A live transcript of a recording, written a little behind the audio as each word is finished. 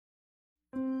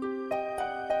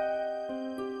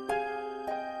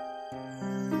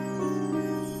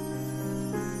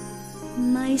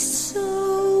My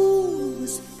soul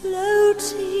was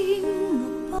floating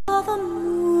above a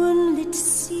moonlit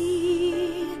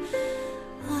sea.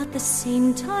 At the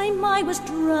same time I was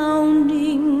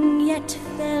drowning, yet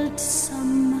felt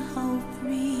somehow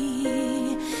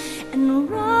free.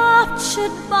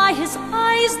 Enraptured by his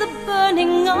eyes, the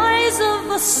burning eyes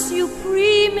of a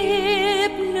supreme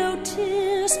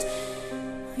hypnotist,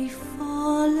 I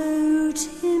followed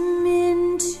him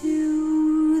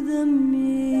into the mist.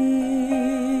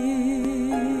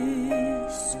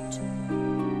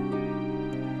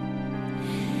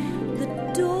 The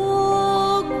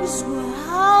dogs were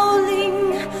howling,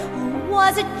 or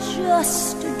was it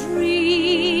just a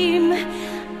dream?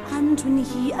 And when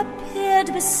he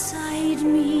appeared beside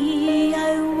me,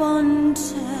 I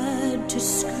wanted to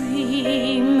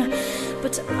scream.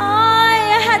 But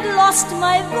I had lost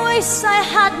my voice, I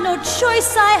had no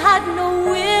choice, I had no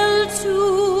will to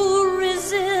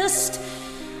resist.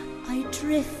 I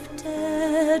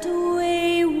drifted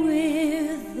away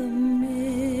with the mist.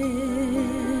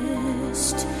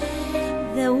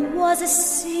 There was a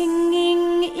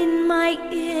singing in my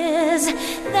ears,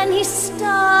 then he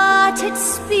started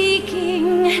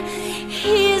speaking.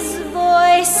 His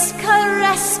voice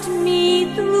caressed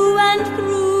me through and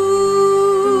through.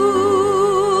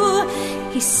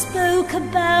 He spoke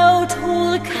about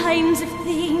all kinds of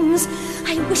things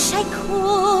I wish I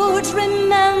could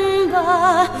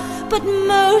remember, but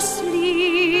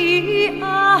mostly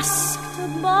asked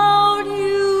about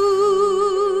you.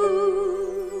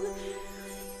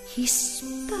 He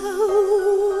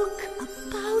spoke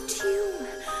about you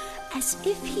as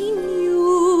if he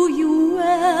knew you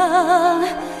well,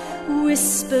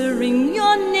 whispering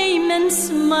your name and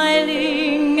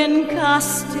smiling and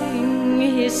casting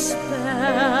his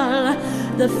spell.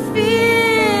 The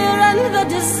fear and the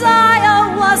desire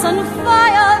was on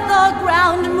fire, the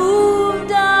ground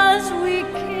moved as we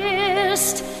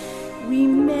kissed. We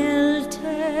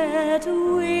melted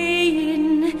away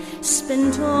in,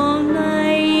 spent all night